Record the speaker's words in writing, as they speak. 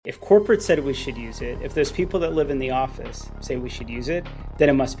If corporate said we should use it, if those people that live in the office say we should use it, then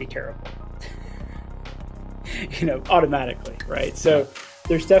it must be terrible. Automatically, right? So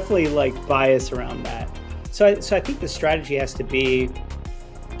there's definitely like bias around that. So I think the strategy has to be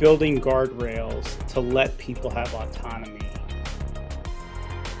building guardrails to let people have autonomy.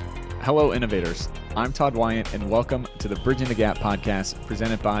 Hello, innovators. I'm Todd, and welcome to the Bridging the Gap podcast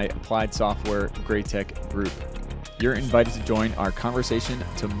presented by Applied Software Great Tech Group. You're invited to join our conversation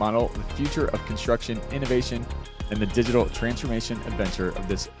to model the future of construction innovation and the digital transformation adventure of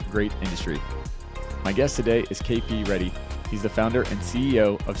this great industry. My guest today is KP Reddy. He's the founder and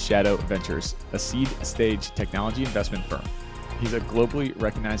CEO of Shadow Ventures, a seed-stage technology investment firm. He's a globally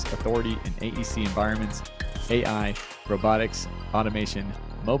recognized authority in AEC environments, AI, robotics, automation,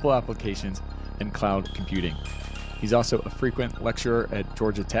 mobile applications, and cloud computing. He's also a frequent lecturer at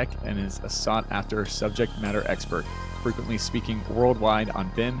Georgia Tech and is a sought-after subject matter expert, frequently speaking worldwide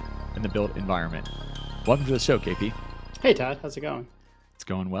on BIM and the built environment. Welcome to the show, KP. Hey, Todd. How's it going? It's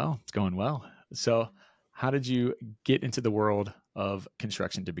going well. So how did you get into the world of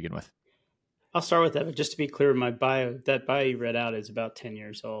construction to begin with? I'll start with that, but just to be clear, my bio, that bio you read out is about 10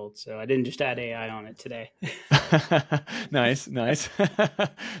 years old, so I didn't just add AI on it today. Nice. the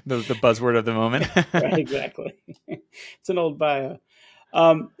buzzword of the moment. Right, exactly. It's an old bio.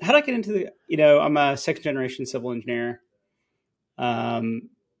 How did I get into I'm a second generation civil engineer. And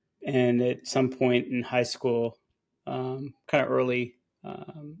at some point in high school, kind of early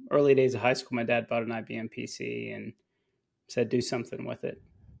days of high school, my dad bought an IBM PC and said, do something with it.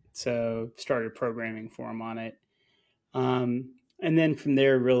 So started programming for him on it. And then from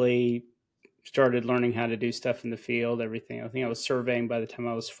there, really started learning how to do stuff in the field, everything. I think I was surveying by the time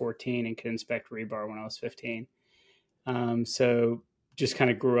I was 14 and could inspect rebar when I was 15. So just kind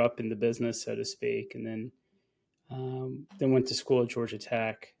of grew up in the business, so to speak. And then went to school at Georgia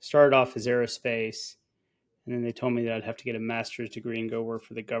Tech, started off as aerospace. And then they told me that I'd have to get a master's degree and go work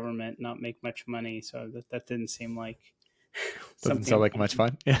for the government, not make much money. So that didn't seem like Doesn't sound like much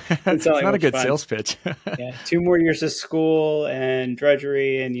fun. It's not a good sales pitch. Yeah, 2 more years of school and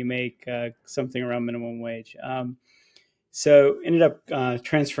drudgery, and you make something around minimum wage. So ended up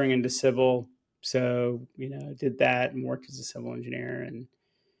transferring into civil. So did that and worked as a civil engineer, and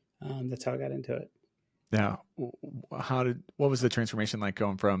that's how I got into it. Now, what was the transformation like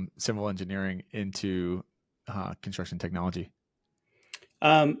going from civil engineering into construction technology?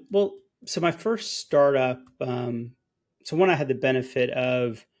 So my first startup. So one I had the benefit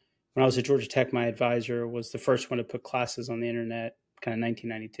of when I was at Georgia Tech, my advisor was the first one to put classes on the internet, kind of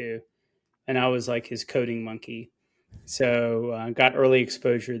 1992. And I was like his coding monkey. So got early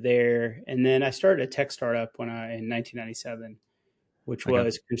exposure there. And then I started a tech startup in 1997, which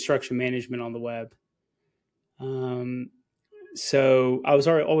was construction management on the web. So I was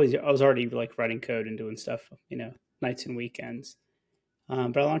already like writing code and doing stuff, nights and weekends.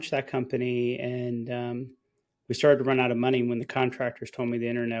 But I launched that company, and we started to run out of money when the contractors told me the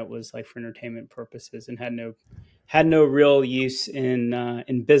internet was like for entertainment purposes and had no real use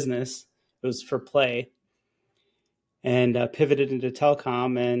in business. It was for play, and pivoted into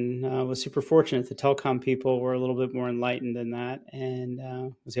telecom, and was super fortunate. The telecom people were a little bit more enlightened than that,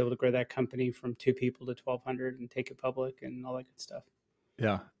 and was able to grow that company from 2 people to 1,200 and take it public and all that good stuff.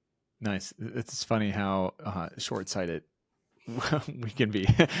 Yeah, nice. It's funny how short-sighted we can be,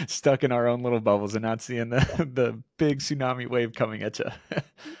 stuck in our own little bubbles and not seeing the big tsunami wave coming at you.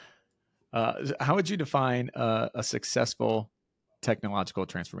 How would you define a successful technological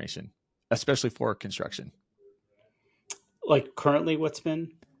transformation, especially for construction? Like currently, what's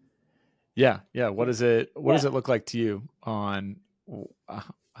been? Yeah. What does it look like to you on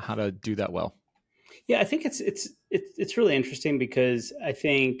how to do that well? Yeah, I think it's really interesting because I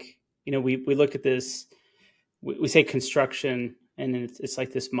think we look at this. We say construction, and it's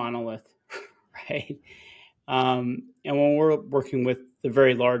like this monolith, right? And when we're working with the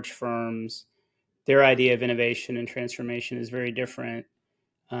very large firms, their idea of innovation and transformation is very different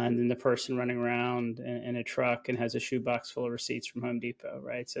than the person running around in a truck and has a shoebox full of receipts from Home Depot,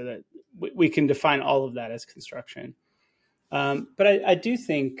 right? So that we can define all of that as construction. But I do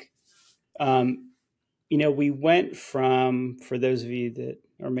think, we went from, for those of you that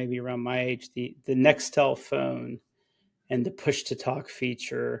are maybe around my age, the Nextel phone and the push-to-talk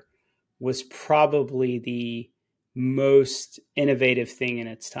feature was probably the most innovative thing in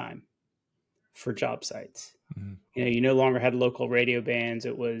its time for job sites. Mm-hmm. You no longer had local radio bands.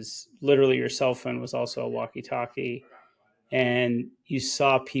 It was literally your cell phone was also a walkie-talkie. And you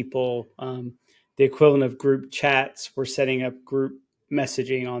saw people, the equivalent of group chats, were setting up group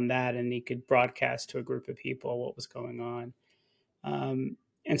messaging on that, and you could broadcast to a group of people what was going on.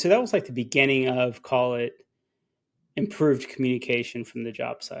 And so that was like the beginning of, call it, improved communication from the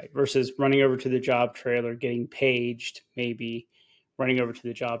job site versus running over to the job trailer, getting paged, maybe running over to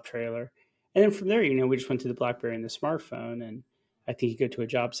the job trailer. And then from there, we just went to the BlackBerry and the smartphone. And I think you go to a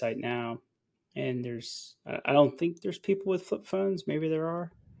job site now and I don't think there's people with flip phones. Maybe there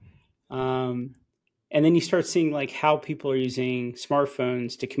are. And then you start seeing like how people are using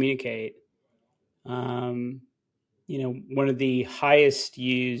smartphones to communicate. One of the highest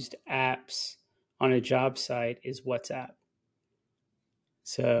used apps on a job site is WhatsApp.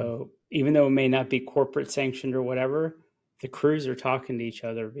 So even though it may not be corporate sanctioned or whatever, the crews are talking to each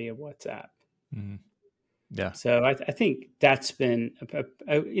other via WhatsApp. Mm-hmm. Yeah. So I think that's been,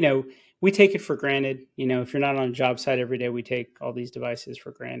 we take it for granted. If you're not on a job site every day, we take all these devices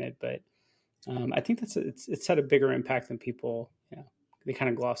for granted. But I think it's had a bigger impact than people, they kind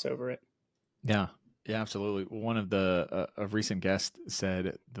of gloss over it. Yeah. Yeah, absolutely. One of the a recent guest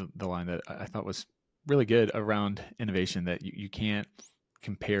said the line that I thought was really good around innovation, that you can't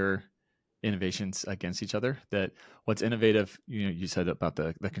compare innovations against each other. That what's innovative, you said about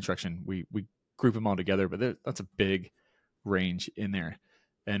the construction, we group them all together, but that's a big range in there.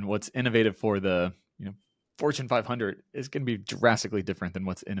 And what's innovative for the Fortune 500 is going to be drastically different than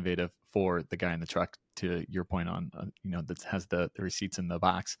what's innovative for the guy in the truck. To your point on that has the receipts in the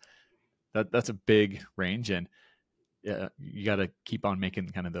box. That's a big range, and you got to keep on making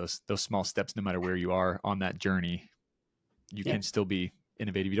kind of those small steps, no matter where you are on that journey. You can still be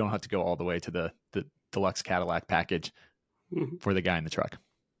innovative. You don't have to go all the way to the deluxe Cadillac package for the guy in the truck.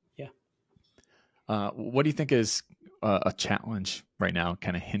 Yeah. What do you think is a challenge right now,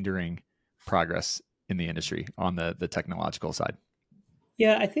 kind of hindering progress in the industry on the technological side?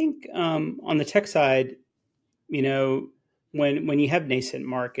 Yeah, I think on the tech side, when you have nascent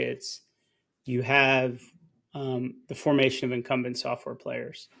markets, you have the formation of incumbent software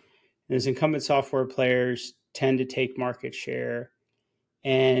players. And those incumbent software players tend to take market share,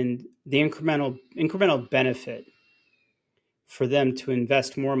 and the incremental benefit for them to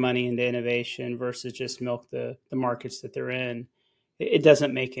invest more money into innovation versus just milk the markets that they're in, it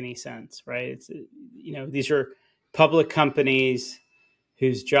doesn't make any sense, right? It's these are public companies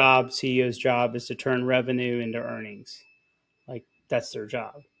whose CEO's job is to turn revenue into earnings. Like that's their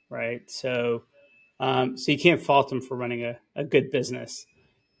job, right? So you can't fault them for running a good business.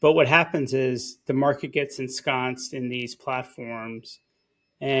 But what happens is the market gets ensconced in these platforms,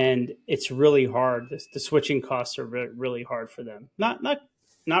 and it's really hard. The switching costs are really hard for them.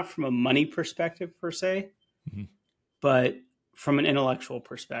 Not from a money perspective per se, but from an intellectual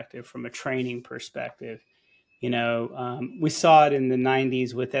perspective, from a training perspective. We saw it in the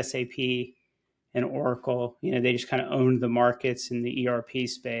 '90s with SAP and Oracle. They just kind of owned the markets in the ERP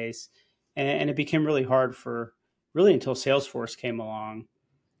space, and it became really hard for really until Salesforce came along.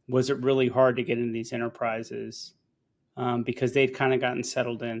 Was it really hard to get into these enterprises because they'd kind of gotten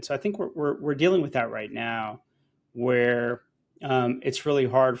settled in? So I think we're dealing with that right now, where it's really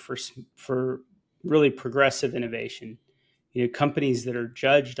hard for really progressive innovation. Companies that are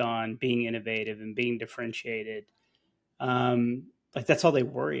judged on being innovative and being differentiated, like that's all they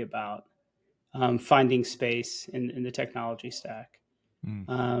worry about. Finding space in the technology stack.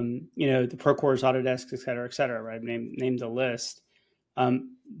 The Procores, Autodesk, et cetera, right? Name the list.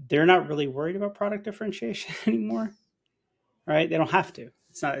 They're not really worried about product differentiation anymore, right? They don't have to.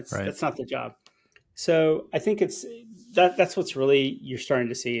 That's not the job. So I think that's what's really you're starting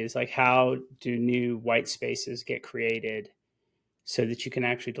to see is like, how do new white spaces get created so that you can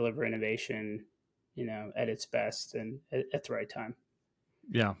actually deliver innovation, at its best and at the right time.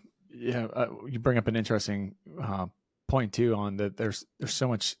 Yeah. You bring up an interesting point too, on that there's so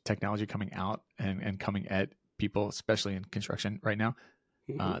much technology coming out and coming at people, especially in construction right now,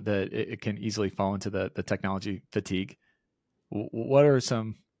 that it can easily fall into the technology fatigue. What are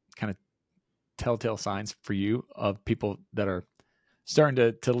some kind of telltale signs for you of people that are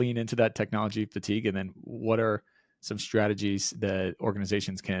starting to lean into that technology fatigue? And then what are some strategies that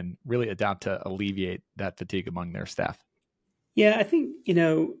organizations can really adopt to alleviate that fatigue among their staff? Yeah, I think,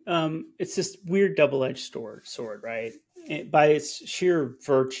 it's this weird double-edged sword, right? By its sheer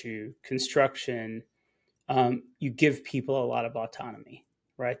virtue, construction, you give people a lot of autonomy,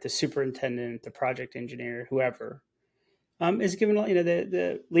 right? The superintendent, the project engineer, whoever, is given,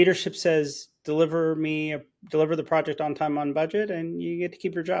 the leadership says, deliver the project on time, on budget, and you get to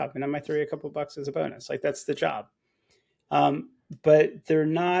keep your job. And I might throw you a couple of bucks as a bonus. Like, that's the job. But they're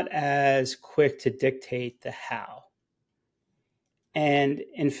not as quick to dictate the how. And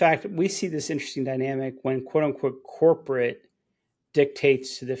in fact, we see this interesting dynamic when quote unquote corporate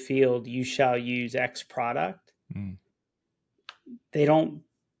dictates to the field, you shall use X product. They don't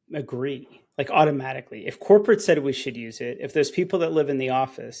agree, like automatically. If corporate said we should use it, if those people that live in the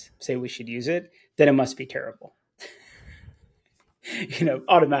office say we should use it, then it must be terrible,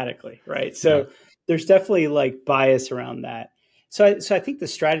 automatically, right? Yeah. So there's definitely like bias around that. So I think the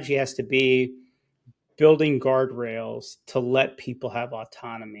strategy has to be building guardrails to let people have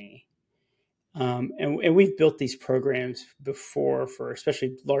autonomy. And we've built these programs before for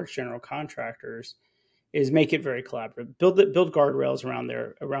especially large general contractors, is make it very collaborative, build guardrails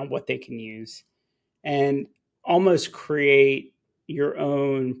around what they can use, and almost create your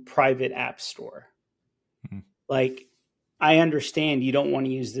own private app store. Mm-hmm. Like, I understand you don't want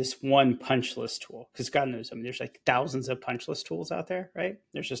to use this one punch list tool because God knows, there's like thousands of punch list tools out there, right?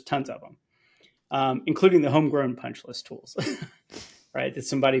 There's just tons of them, including the homegrown punch list tools, right? That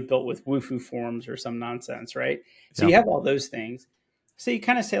somebody built with Wufoo forms or some nonsense, right? So you have all those things. So you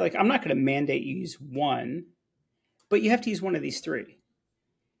kind of say, like, I'm not going to mandate you use one, but you have to use one of these three.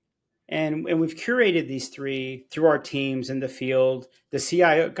 And we've curated these three through our teams in the field. The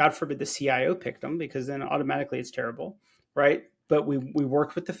CIO, God forbid the CIO picked them, because then automatically it's terrible, right? But we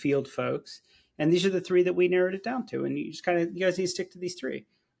worked with the field folks, and these are the three that we narrowed it down to. And you guys need to stick to these three.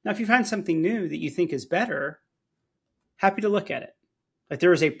 Now, if you find something new that you think is better, happy to look at it. Like,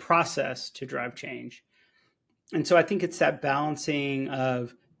 there is a process to drive change. And so I think it's that balancing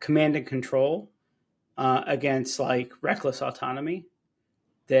of command and control against like reckless autonomy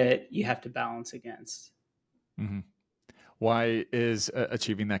that you have to balance against. Mm-hmm. Why is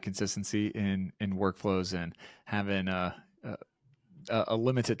achieving that consistency in workflows and having a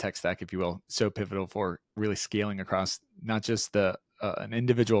limited tech stack, if you will, so pivotal for really scaling across not just an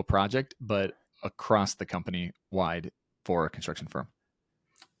individual project, but across the company wide for a construction firm?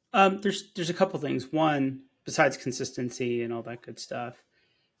 There's a couple things. One, besides consistency and all that good stuff,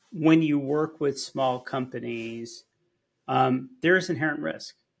 when you work with small companies, there is inherent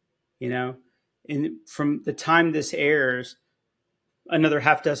risk. And from the time this airs, another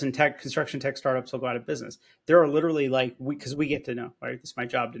half dozen construction tech startups will go out of business. There are literally, like, because we get to know, right? It's my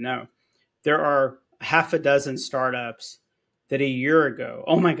job to know. There are half a dozen startups that a year ago,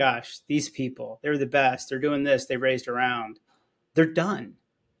 oh my gosh, these people, they're the best. They're doing this. They raised around. They're done.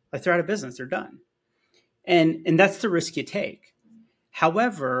 Like, they're out of business. They're done. And that's the risk you take.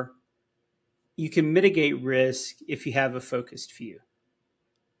 However, you can mitigate risk if you have a focused few,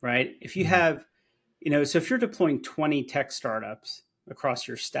 right? If you have, so if you're deploying 20 tech startups across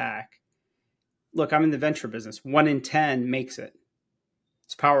your stack, look, I'm in the venture business. 1 in 10 makes it.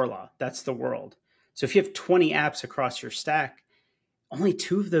 It's power law. That's the world. So if you have 20 apps across your stack, only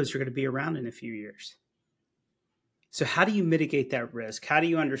 2 of those are going to be around in a few years. So how do you mitigate that risk? How do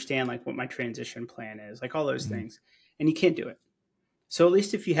you understand, like, what my transition plan is? Like, all those things. And you can't do it. So at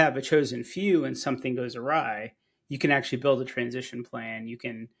least if you have a chosen few and something goes awry, you can actually build a transition plan. You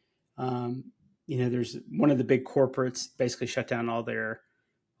can, there's one of the big corporates basically shut down all their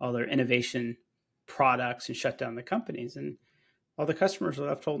innovation products and shut down the companies, and all the customers are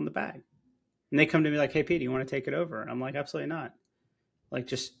left holding the bag. And they come to me like, "Hey, Pete, do you want to take it over?" And I'm like, "Absolutely not. Like,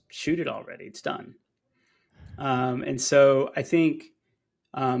 just shoot it already. It's done." And so I think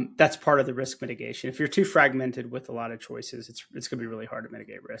that's part of the risk mitigation. If you're too fragmented with a lot of choices, it's going to be really hard to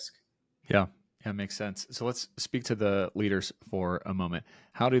mitigate risk. Yeah, makes sense. So let's speak to the leaders for a moment.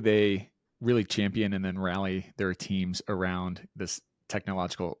 How do they really champion and then rally their teams around this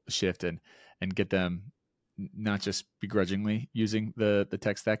technological shift and get them not just begrudgingly using the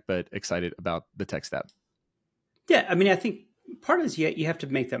tech stack, but excited about the tech stack? Yeah, I mean, I think part is you have to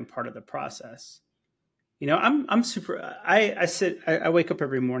make them part of the process. I'm super. I wake up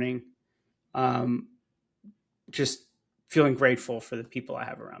every morning, just feeling grateful for the people I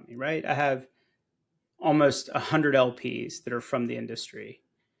have around me. Right, I have almost 100 LPs that are from the industry.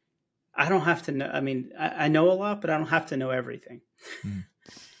 I don't have to know. I mean, I know a lot, but I don't have to know everything.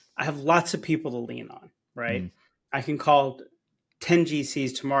 I have lots of people to lean on. Right, I can call 10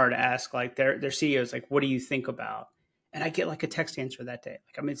 GCs tomorrow to ask, like, their CEOs, like, what do you think about? And I get like a text answer that day.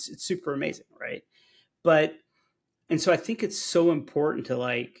 Like, I mean, it's super amazing, right? And so I think it's so important to,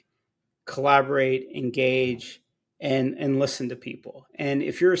 like, collaborate, engage, and listen to people. And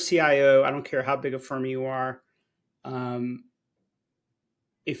if you're a CIO, I don't care how big a firm you are,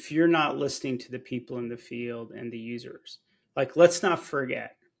 if you're not listening to the people in the field and the users, like, let's not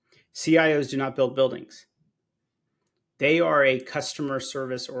forget, CIOs do not build buildings. They are a customer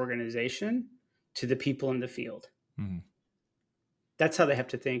service organization to the people in the field. Mm-hmm. That's how they have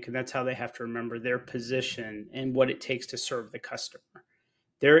to think, and that's how they have to remember their position and what it takes to serve the customer.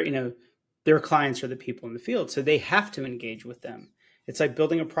 Their clients are the people in the field, so they have to engage with them. It's like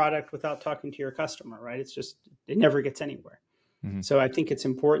building a product without talking to your customer, right? It never gets anywhere. Mm-hmm. So I think it's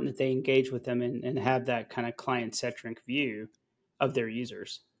important that they engage with them and have that kind of client-centric view of their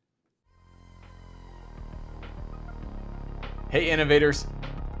users. Hey, innovators,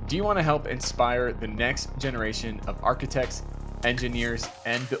 do you want to help inspire the next generation of architects, engineers,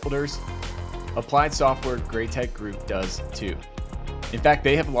 and builders? Applied Software Great Tech Group does too. In fact,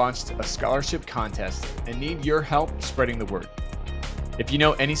 they have launched a scholarship contest and need your help spreading the word. If you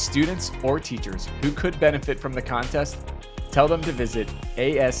know any students or teachers who could benefit from the contest, tell them to visit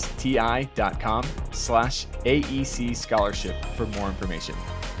asti.com/AEC scholarship for more information.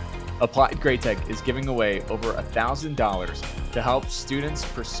 Applied Great Tech is giving away over $1,000 to help students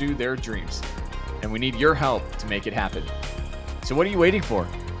pursue their dreams, and we need your help to make it happen. So what are you waiting for?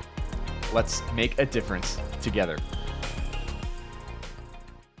 Let's make a difference together.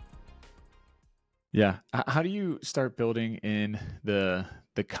 Yeah. How do you start building in the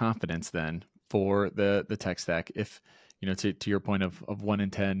confidence then for the tech stack if, to your point of 1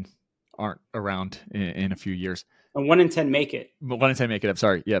 in 10 aren't around in a few years? And 1 in 10 make it. 1 in 10 make it. I'm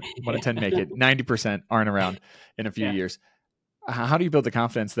sorry. Yep. 1 in 10 make it. 90% aren't around in a few years. How do you build the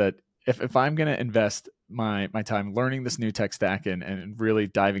confidence that if I'm going to invest my time learning this new tech stack and really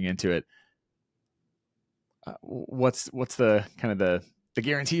diving into it, what's the kind of the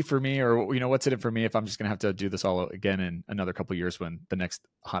guarantee for me, or what's in it for me if I'm just going to have to do this all again in another couple of years when the next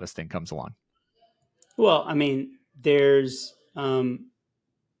hottest thing comes along? Well, I mean, there's the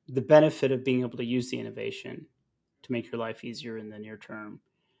benefit of being able to use the innovation to make your life easier in the near term.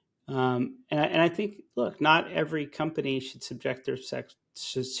 And I think, look, not every company should subject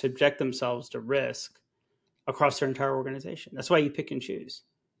themselves to risk across their entire organization. That's why you pick and choose.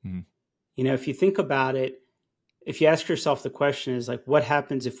 Mm-hmm. If you think about it, if you ask yourself the question is like, what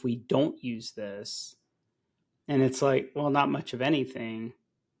happens if we don't use this? And it's like, well, not much of anything.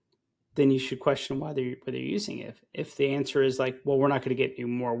 Then you should question whether you're using it. If the answer is like, well, we're not going to get you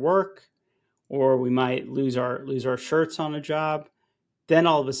more work, or we might lose our shirts on a job, then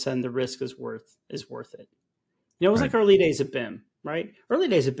all of a sudden the risk is worth it. It was like early days of BIM, right? Early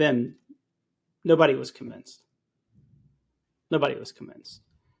days of BIM, nobody was convinced.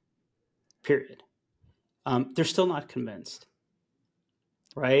 Period. They're still not convinced,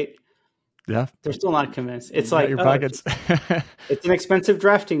 right? Yeah, they're still not convinced. It's like your pockets. It's an expensive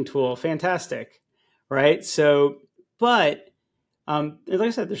drafting tool. Fantastic, right? So, but like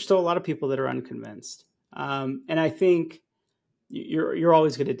I said, there's still a lot of people that are unconvinced, and I think you're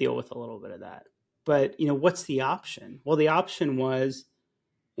always going to deal with a little bit of that. But what's the option? Well, the option was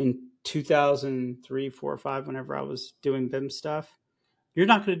in 2003, 4, 5, whenever I was doing BIM stuff. You're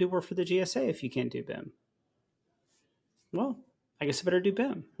not going to do work for the GSA if you can't do BIM. Well, I guess I better do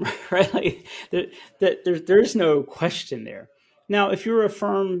BIM, right? Like there's no question there. Now, if you're a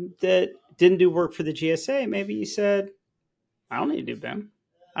firm that didn't do work for the GSA, maybe you said, I don't need to do BIM.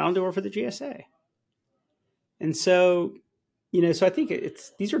 I don't do work for the GSA. And so, so I think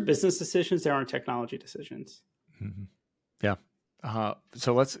these are business decisions. They aren't technology decisions. Mm-hmm. Yeah.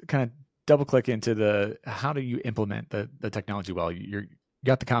 So let's kind of double click into how do you implement the technology well? You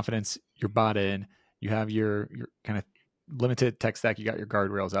got the confidence, you're bought in, you have your kind of limited tech stack, you got your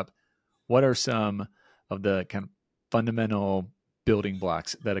guardrails up. What are some of the kind of fundamental building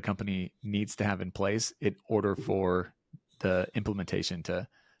blocks that a company needs to have in place in order for the implementation to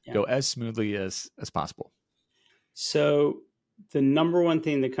go as smoothly as possible? So the number one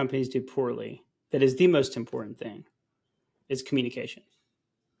thing that companies do poorly, that is the most important thing, is communication.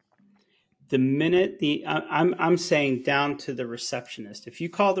 The minute I'm saying down to the receptionist, if you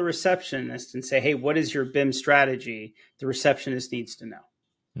call the receptionist and say, hey, what is your BIM strategy? The receptionist needs to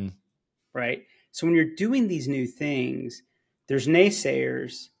know, right? So when you're doing these new things, there's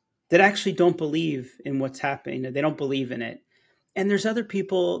naysayers that actually don't believe in what's happening. They don't believe in it. And there's other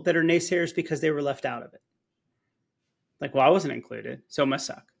people that are naysayers because they were left out of it. Like, well, I wasn't included, so it must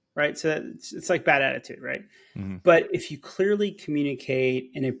suck, right? So it's like bad attitude, right? Mm-hmm. But if you clearly communicate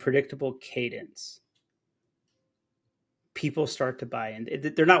in a predictable cadence, people start to buy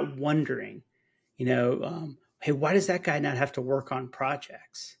in. They're not wondering, hey, why does that guy not have to work on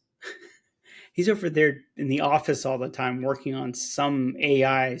projects? He's over there in the office all the time working on some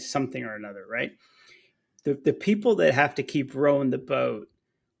AI, something or another, right? The people that have to keep rowing the boat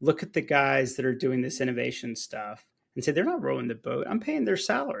look at the guys that are doing this innovation stuff and say, they're not rowing the boat. I'm paying their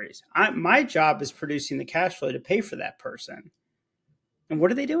salaries. My job is producing the cash flow to pay for that person. And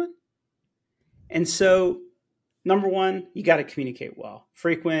what are they doing? And so, number one, you got to communicate well,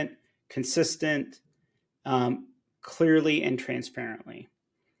 frequent, consistent, clearly and transparently.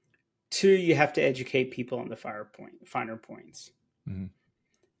 2, you have to educate people on the finer points. Mm-hmm.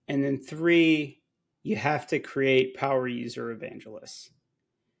 And then 3, you have to create power user evangelists.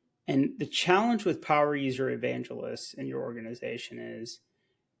 And the challenge with power user evangelists in your organization is,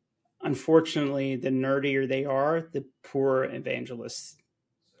 unfortunately, the nerdier they are, the poorer evangelists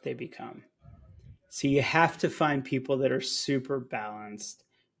they become. So you have to find people that are super balanced,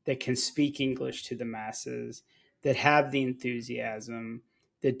 that can speak English to the masses, that have the enthusiasm,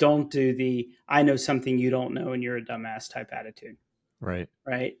 that don't do the "I know something you don't know and you're a dumbass" type attitude. Right.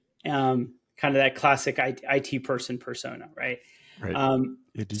 Right. Kind of that classic IT person persona. Right. Right.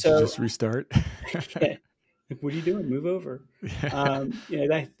 Yeah, did you So just restart? yeah, like, what are you doing? Move over. Yeah.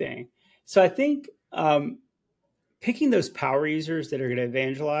 That thing. So I think picking those power users that are going to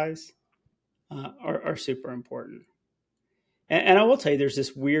evangelize are super important. And I will tell you, there's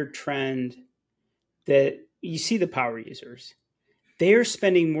this weird trend that you see the power users. They are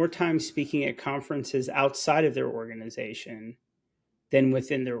spending more time speaking at conferences outside of their organization than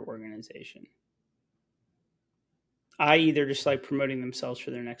within their organization, i.e., they're just like promoting themselves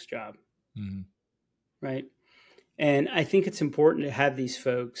for their next job. Mm-hmm. Right. And I think it's important to have these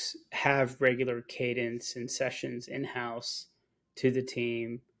folks have regular cadence and sessions in house to the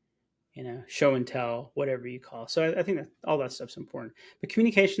team, show and tell, whatever you call. So I think that all that stuff's important. But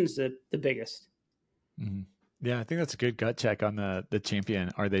communication is the biggest. Mm-hmm. Yeah, I think that's a good gut check on the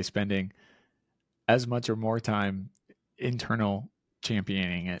champion. Are they spending as much or more time internal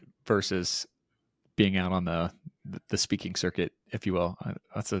championing it versus being out on the speaking circuit, if you will?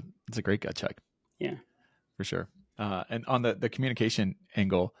 That's a great gut check. Yeah, for sure. And on the communication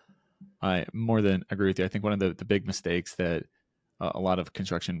angle, I more than agree with you. I think one of the big mistakes that a lot of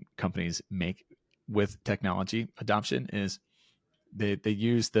construction companies make with technology adoption is they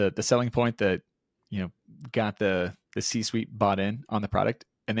use the selling point that got the C-suite bought in on the product,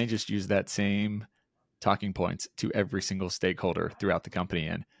 and they just use that same talking points to every single stakeholder throughout the company,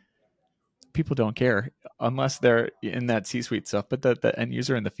 and people don't care unless they're in that C-suite stuff. But the end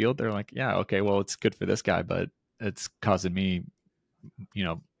user in the field, they're like, yeah, okay, well, it's good for this guy, but it's causing me,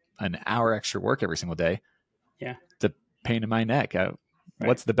 an hour extra work every single day. yeah, It's a pain in my neck. right.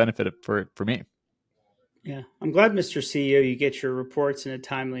 What's the benefit for me? Yeah, I'm glad, Mr. CEO, you get your reports in a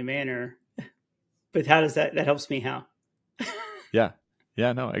timely manner. But how does that helps me? How? Yeah.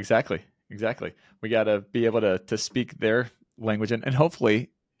 Yeah, no, exactly. Exactly. We got to be able to speak their language, and hopefully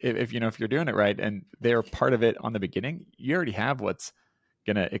if you're doing it right and they're part of it on the beginning, you already have what's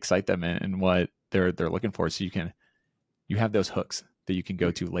going to excite them and what they're looking for. So you have those hooks that you can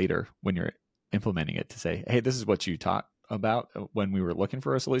go to later when you're implementing it to say, hey, this is what you taught about when we were looking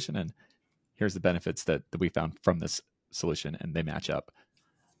for a solution, and here's the benefits that we found from this solution, and they match up.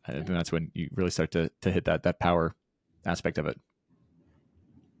 I think that's when you really start to hit that power aspect of it.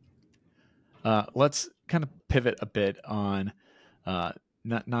 Let's kind of pivot a bit on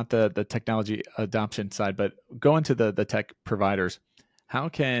not the technology adoption side, but go into the tech providers. How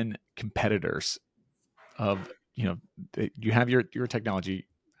can competitors of you have your technology?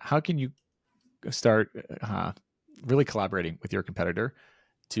 How can you start really collaborating with your competitor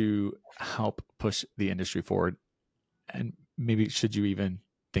to help push the industry forward? And maybe should you even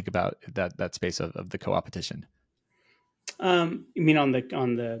think about that space of the co-opetition? You mean on like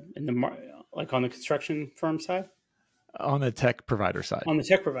on the construction firm side? On the tech provider side? On the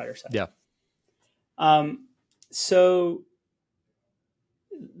tech provider side. Yeah. So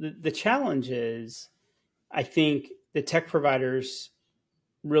the challenge is, I think the tech providers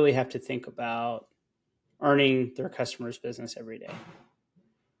really have to think about earning their customers' business every day,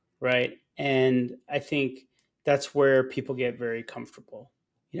 right? And I think that's where people get very comfortable.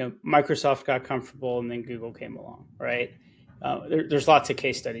 Microsoft got comfortable, and then Google came along, right? There's lots of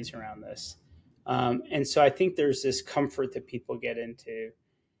case studies around this, and so I think there's this comfort that people get into,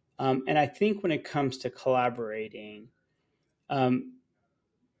 and I think when it comes to collaborating, um,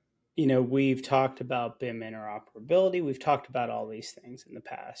 we've talked about BIM interoperability. We've talked about all these things in the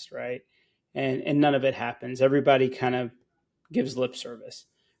past, right? And none of it happens. Everybody kind of gives lip service,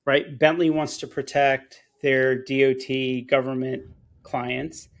 right? Bentley wants to protect their DOT government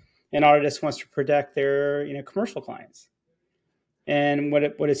clients, and Autodesk wants to protect their commercial clients. And what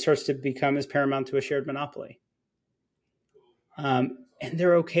it starts to become is paramount to a shared monopoly. And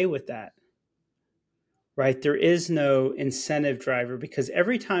they're okay with that, right? There is no incentive driver, because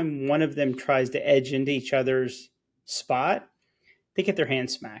every time one of them tries to edge into each other's spot, they get their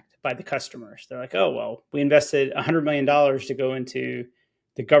hands smacked by the customers. They're like, oh, well, we invested $100 million to go into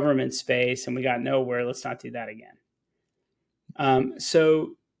the government space and we got nowhere. Let's not do that again.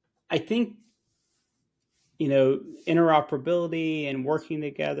 So I think, interoperability and working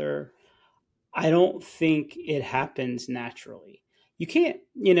together, I don't think it happens naturally.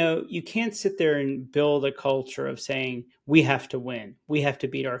 you can't sit there and build a culture of saying we have to win, we have to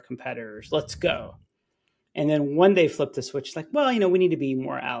beat our competitors, let's go. And then one day flip the switch, like, well, we need to be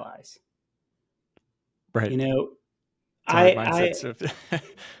more allies. Right. You know, It's a hard I mindset. So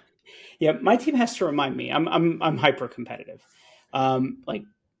yeah, my team has to remind me I'm hyper competitive, like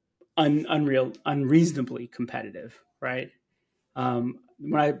unreasonably competitive, right? When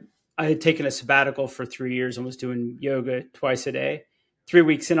I had taken a sabbatical for 3 years and was doing yoga twice a day. 3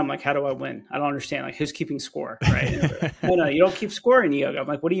 weeks in, I'm like, how do I win? I don't understand. Like, who's keeping score, right? And like, no, you don't keep score in yoga. I'm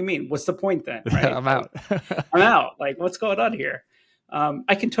like, what do you mean? What's the point then, right? I'm Like, out. I'm out. Like, what's going on here?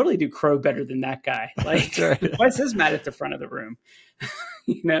 I can totally do crow better than that guy. Like, That's right. why is his mat at the front of the room?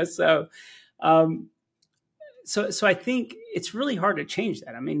 So, um, so I think it's really hard to change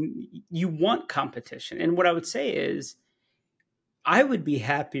that. I mean, you want competition, and what I would say is, I would be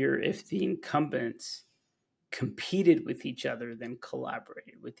happier if the incumbents competed with each other than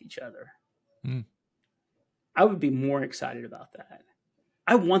collaborated with each other. Mm. I would be more excited about that.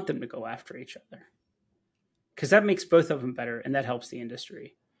 I want them to go after each other because that makes both of them better and that helps the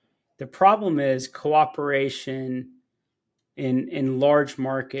industry. The problem is cooperation in large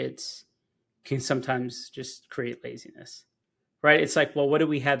markets can sometimes just create laziness, right? It's like, well, what do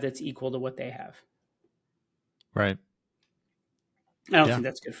we have that's equal to what they have? Right. I don't Yeah. think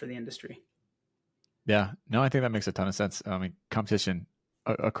that's good for the industry. Yeah. No, I think that makes a ton of sense. I mean, competition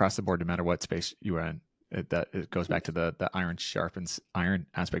across the board, no matter what space you are in, it goes back to the iron sharpens iron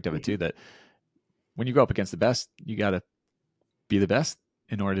aspect of it too. That when you go up against the best, you got to be the best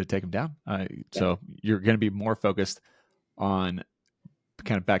in order to take them down. So you're going to be more focused on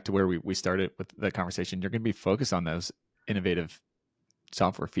kind of back to where we started with the conversation. You're going to be focused on those innovative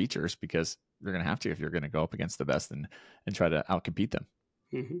software features because you're going to have to if you're going to go up against the best and try to outcompete them.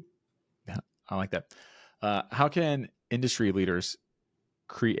 Mm-hmm. Yeah, I like that. How can industry leaders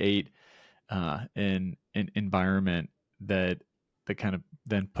create an environment that kind of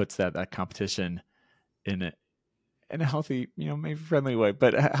then puts that competition in a healthy, maybe friendly way?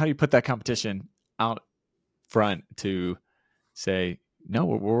 But how do you put that competition out front to say, no,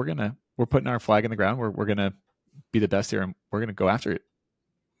 we're putting our flag in the ground. We're gonna be the best here, and we're gonna go after it.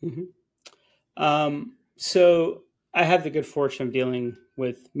 Mm-hmm. So I have the good fortune of dealing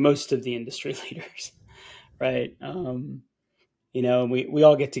with most of the industry leaders, right? We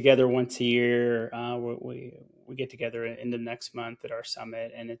all get together once a year. We get together in the next month at our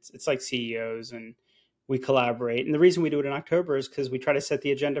summit, and it's like CEOs, and we collaborate. And the reason we do it in October is because we try to set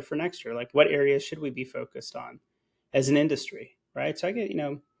the agenda for next year. Like, what areas should we be focused on as an industry, right? So I get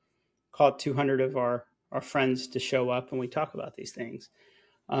call it 200 of our friends to show up, and we talk about these things.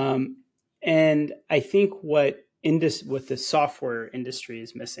 And I think what the software industry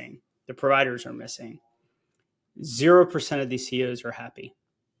is missing, the providers are missing. 0% of these CEOs are happy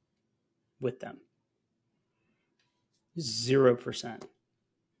with them. 0%.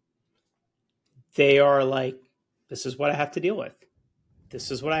 They are like, this is what I have to deal with. This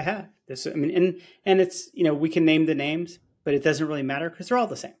is what I have. And it's, we can name the names, but it doesn't really matter because they're all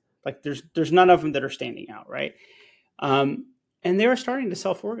the same. Like there's none of them that are standing out, right? And they are starting to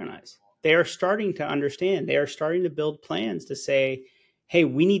self-organize. They are starting to understand. They are starting to build plans to say, hey,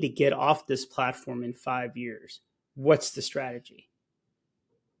 we need to get off this platform in 5 years. What's the strategy?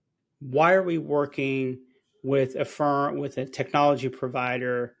 Why are we working with a firm, with a technology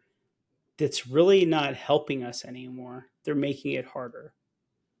provider that's really not helping us anymore? They're making it harder.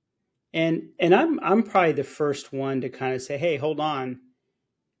 And I'm probably the first one to kind of say, hey, hold on.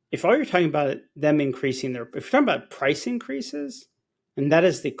 If all you're talking about them increasing if you're talking about price increases, and that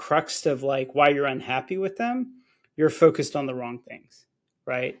is the crux of like why you're unhappy with them, you're focused on the wrong things,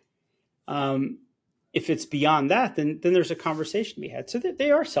 right? If it's beyond that, then there's a conversation to be had. So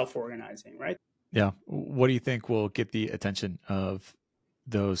they are self-organizing, right? Yeah. What do you think will get the attention of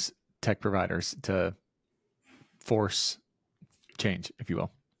those tech providers to force change, if you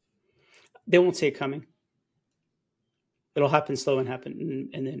will? They won't see it coming. It'll happen slow and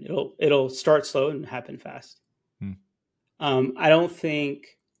then it'll start slow and happen fast. I don't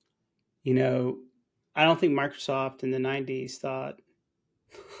think, Microsoft in the 90s thought,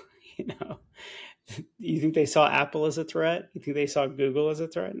 you think they saw Apple as a threat? You think they saw Google as a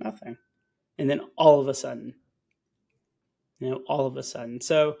threat? Nothing. And then all of a sudden.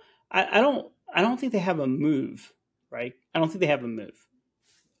 So I don't think they have a move, right? I don't think they have a move.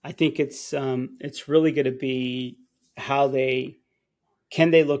 I think it's really going to be how they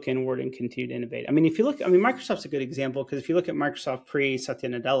look inward and continue to innovate. I mean, Microsoft's a good example because if you look at Microsoft pre-Satya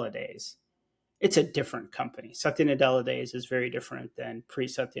Nadella days, it's a different company. Satya Nadella days is very different than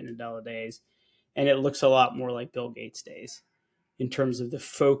pre-Satya Nadella days, and it looks a lot more like Bill Gates days. in terms of the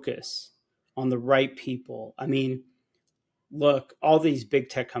focus on the right people. I mean, look, all these big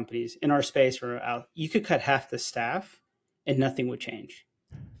tech companies in our space are out. You could cut half the staff and nothing would change.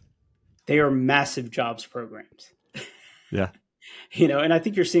 They are massive jobs programs. Yeah. And I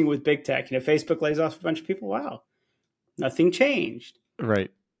think you're seeing with big tech, Facebook lays off a bunch of people. Wow. Nothing changed.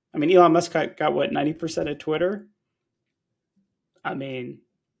 Right. I mean, Elon Musk got what, 90% of Twitter? I mean,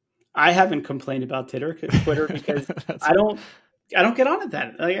 I haven't complained about Twitter because I don't get on it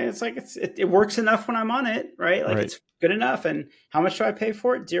that. It works enough when I'm on it, right? Like It's good enough. And how much do I pay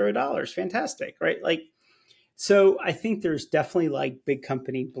for it? $0. Fantastic, right? So I think there's definitely big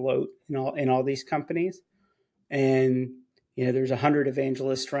company bloat in all these companies. And there's 100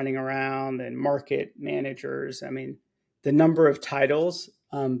 evangelists running around and market managers. I mean, the number of titles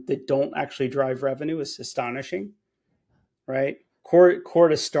that don't actually drive revenue is astonishing, right? Core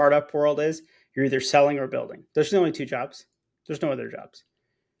to startup world is you're either selling or building. Those are the only two jobs. There's no other jobs.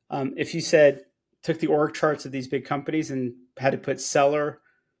 If you took the org charts of these big companies and had to put seller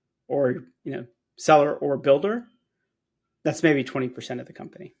or builder, that's maybe 20% of the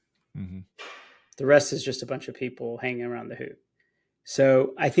company. Mm-hmm. The rest is just a bunch of people hanging around the hoop.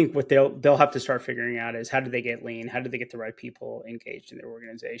 So I think what they'll have to start figuring out is how do they get lean? How do they get the right people engaged in their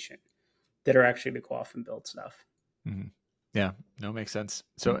organization that are actually to go off and build stuff? Mm-hmm. Yeah, no, makes sense.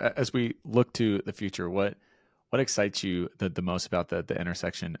 So as we look to the future, what excites you the most about the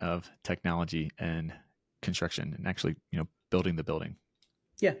intersection of technology and construction and actually, building the building?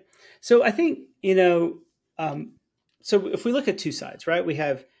 Yeah. So I think, so if we look at two sides, right, we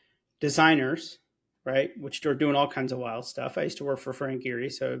have designers, right, which are doing all kinds of wild stuff. I used to work for Frank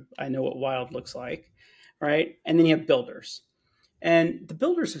Gehry, so I know what wild looks like, right? And then you have builders. And the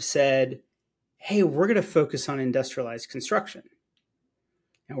builders have said, hey, we're going to focus on industrialized construction.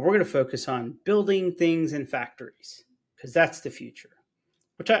 And we're going to focus on building things in factories because that's the future,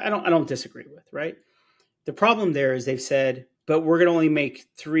 which I don't disagree with, right? The problem there is they've said, but we're going to only make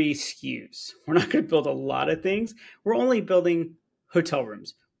 3 SKUs. We're not going to build a lot of things. We're only building hotel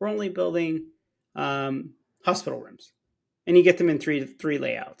rooms. We're only building hospital rooms. And you get them in three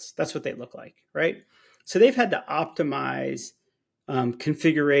layouts. That's what they look like, right? So they've had to optimize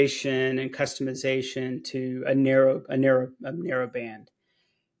configuration and customization to a narrow band.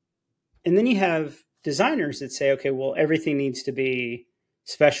 And then you have designers that say, okay, well, everything needs to be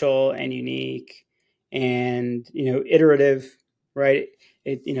special and unique and, iterative, right?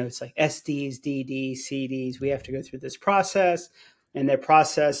 It's like SDs, DDs, CDs. We have to go through this process, and that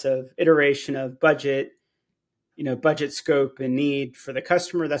process of iteration of budget, budget scope and need for the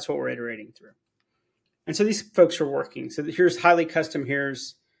customer. That's what we're iterating through. And so these folks are working. So here's highly custom.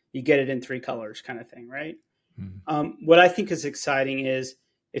 Here's you get it in 3 colors kind of thing, right? Mm-hmm. What I think is exciting is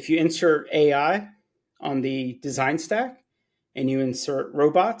if you insert AI on the design stack and you insert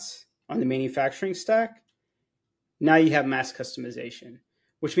robots on the manufacturing stack, now you have mass customization,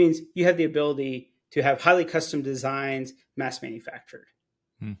 which means you have the ability to have highly custom designs mass manufactured.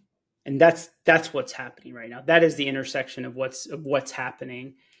 Hmm. And that's what's happening right now. That is the intersection of what's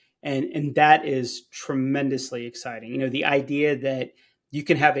happening. And that is tremendously exciting. The idea that you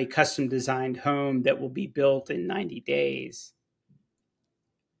can have a custom designed home that will be built in 90 days,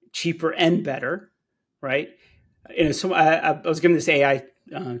 cheaper and better, right? So I was giving this AI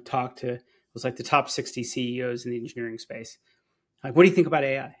talk to, it was like the top 60 CEOs in the engineering space. Like, what do you think about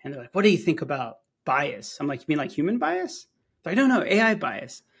AI? And they're like, what do you think about bias? I'm like, you mean like human bias? They're like, no, AI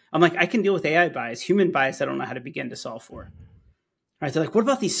bias. I'm like, I can deal with AI bias. Human bias, I don't know how to begin to solve for. Right? They're like, what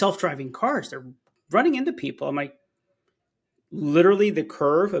about these self-driving cars? They're running into people. I'm like, literally the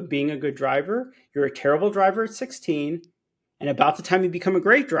curve of being a good driver. You're a terrible driver at 16. And about the time you become a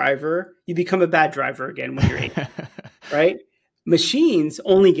great driver, you become a bad driver again when you're 8, right? Machines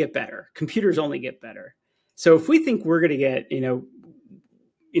only get better. Computers only get better. So if we think we're going to get,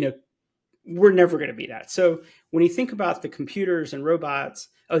 we're never going to be that. So when you think about the computers and robots,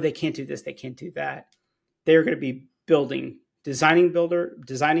 oh, they can't do this, they can't do that. They're going to be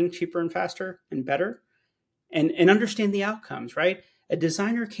designing cheaper and faster and better, and understand the outcomes, right? A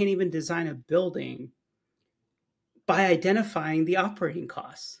designer can't even design a building by identifying the operating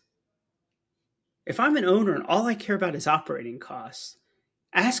costs. If I'm an owner and all I care about is operating costs,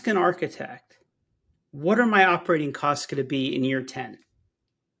 ask an architect, what are my operating costs going to be in year 10?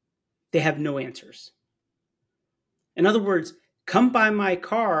 They have no answers. In other words, come buy my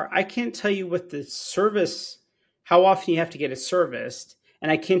car. I can't tell you what the service, how often you have to get it serviced,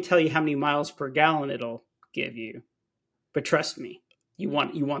 and I can't tell you how many miles per gallon it'll give you. But trust me, you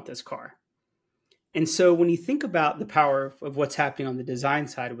want this car. And so when you think about the power of what's happening on the design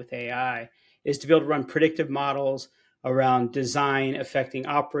side with AI is to be able to run predictive models, around design affecting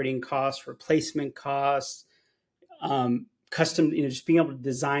operating costs, replacement costs, custom, just being able to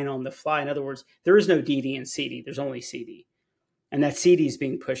design on the fly. In other words, there is no DD and CD. There's only CD. And that CD is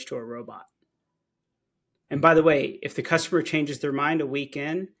being pushed to a robot. And by the way, if the customer changes their mind a week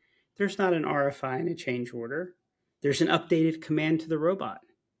in, there's not an RFI and a change order. There's an updated command to the robot.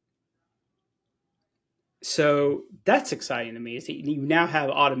 So that's exciting to me, is that you now have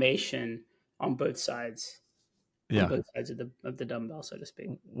automation on both sides. Yeah. On both sides of the dumbbell, so to speak.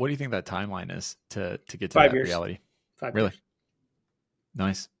 What do you think that timeline is to get to 5 that years. reality? 5 really? years.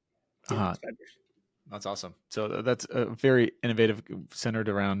 Nice. Yeah, 5 years. That's awesome. So that's very innovative, centered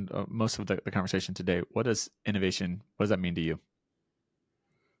around most of the conversation today. What does that mean to you?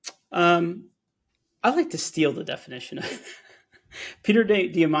 I like to steal the definition. Peter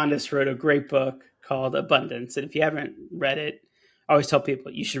Diamandis wrote a great book called Abundance. And if you haven't read it, I always tell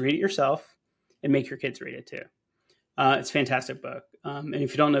people you should read it yourself and make your kids read it too. It's a fantastic book. And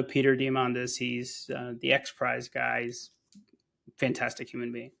if you don't know Peter Diamandis, he's the X Prize guy. He's a fantastic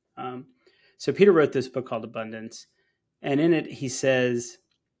human being. So Peter wrote this book called Abundance. And in it, he says,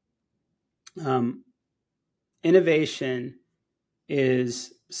 innovation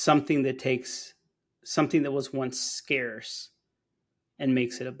is something that takes something that was once scarce and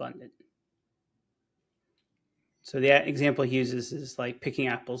makes it abundant. So the example he uses is like picking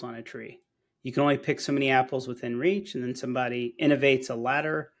apples on a tree. You can only pick so many apples within reach, and then somebody innovates a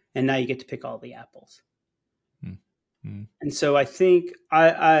ladder, and now you get to pick all the apples. Mm-hmm. And so I think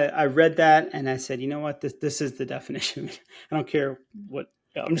I read that, and I said, you know what, this is the definition. I don't care what,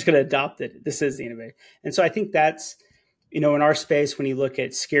 I'm just going to adopt it. This is the innovation. And so I think that's, in our space, when you look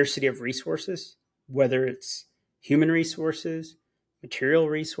at scarcity of resources, whether it's human resources, material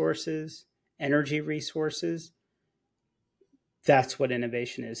resources, energy resources, that's what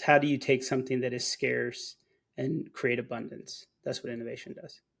innovation is. How do you take something that is scarce and create abundance? That's what innovation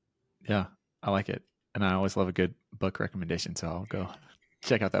does. Yeah, I like it. And I always love a good book recommendation, so I'll go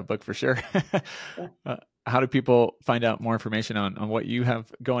check out that book for sure. How do people find out more information on what you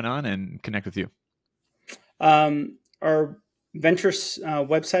have going on and connect with you? Our venture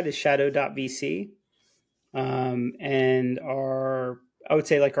website is shadow.vc. And I would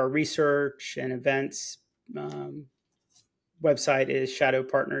say our research and events website is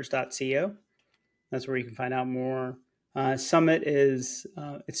shadowpartners.co. That's where you can find out more. Summit is,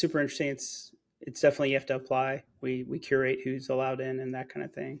 it's super interesting. It's definitely, you have to apply. We curate who's allowed in and that kind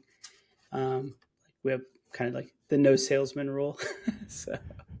of thing. We have kind of like the no salesman rule.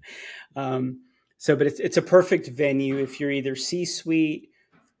 But it's a perfect venue if you're either C-suite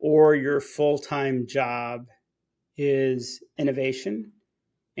or your full-time job is innovation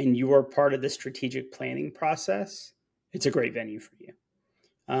and you are part of the strategic planning process. It's a great venue for you.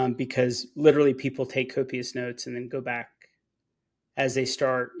 Because literally people take copious notes and then go back as they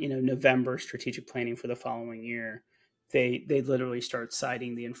start, November strategic planning for the following year. They literally start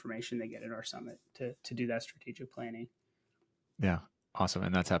citing the information they get at our summit to do that strategic planning. Yeah, awesome.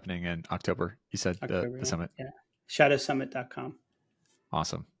 And that's happening in October. You said October, the summit. Yeah, shadowsummit.com.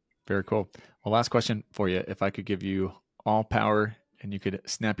 Awesome. Very cool. Well, last question for you. If I could give you all power and you could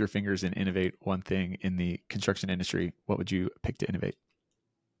snap your fingers and innovate one thing in the construction industry, what would you pick to innovate?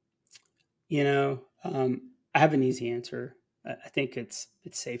 I have an easy answer. I think it's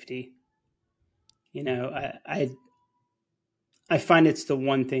safety. I find it's the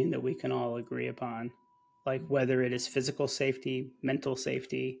one thing that we can all agree upon, like whether it is physical safety, mental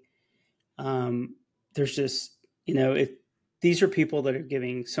safety. There's just, these are people that are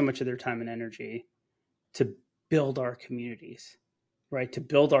giving so much of their time and energy to build our communities, right? To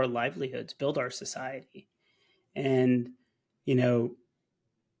build our livelihoods, build our society. And,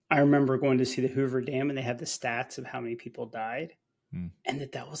 I remember going to see the Hoover Dam and they had the stats of how many people died and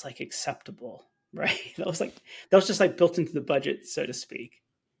that was like acceptable, right? That was just like built into the budget, so to speak.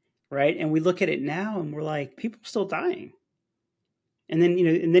 Right. And we look at it now and we're like, people are still dying. And then,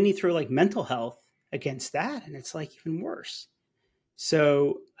 you throw like mental health against that and it's like even worse.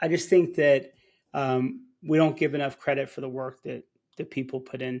 So I just think that we don't give enough credit for the work that people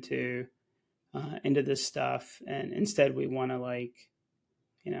put into this stuff. And instead we want to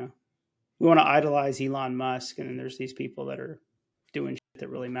we want to idolize Elon Musk. And then there's these people that are doing shit that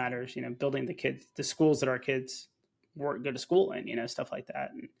really matters, building the schools that our kids go to school in, stuff like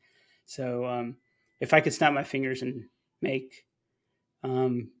that. And so if I could snap my fingers and make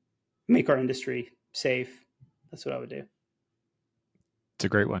our industry safe, that's what I would do. It's a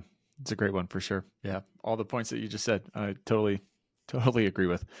great one. It's a great one for sure. Yeah. All the points that you just said, I totally agree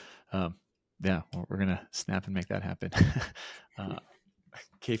with. Yeah, we're going to snap and make that happen.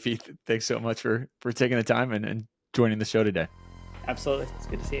 KP, thanks so much for taking the time and joining the show today. Absolutely. It's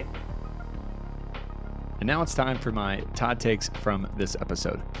good to see you. And now it's time for my Todd takes from this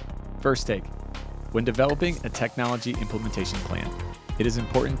episode. First take. When developing a technology implementation plan, it is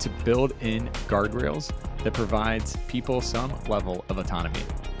important to build in guardrails that provides people some level of autonomy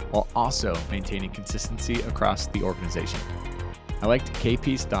while also maintaining consistency across the organization. I liked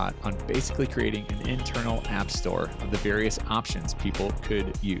KP's thought on basically creating an internal app store of the various options people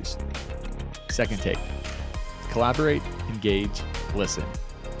could use. Second take. Collaborate, engage, listen.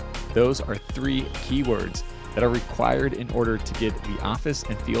 Those are 3 key words that are required in order to get the office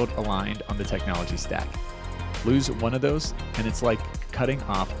and field aligned on the technology stack. Lose one of those, and it's like cutting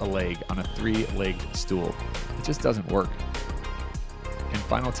off a leg on a 3-legged stool. It just doesn't work. And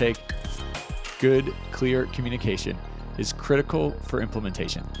final take, good, clear communication is critical for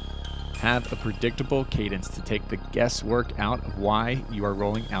implementation. Have a predictable cadence to take the guesswork out of why you are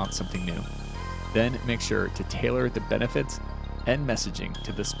rolling out something new. Then make sure to tailor the benefits and messaging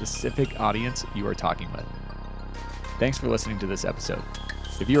to the specific audience you are talking with. Thanks for listening to this episode.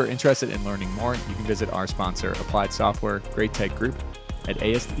 If you are interested in learning more, you can visit our sponsor, Applied Software Great Tech Group, at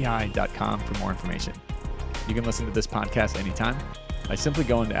asti.com for more information. You can listen to this podcast anytime by simply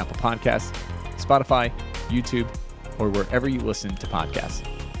going to Apple Podcasts, Spotify, YouTube, or wherever you listen to podcasts.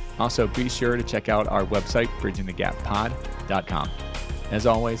 Also, be sure to check out our website, bridgingthegappod.com. As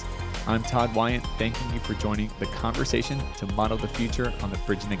always, I'm Todd Wyant, thanking you for joining the conversation to model the future on the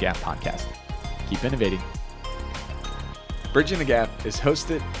Bridging the Gap podcast. Keep innovating. Bridging the Gap is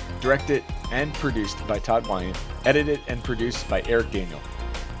hosted, directed, and produced by Todd Wyant, edited and produced by Eric Daniel.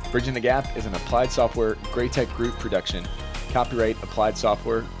 Bridging the Gap is an Applied Software Great Tech Group production. Copyright Applied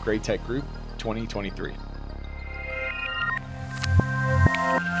Software Great Tech Group 2023.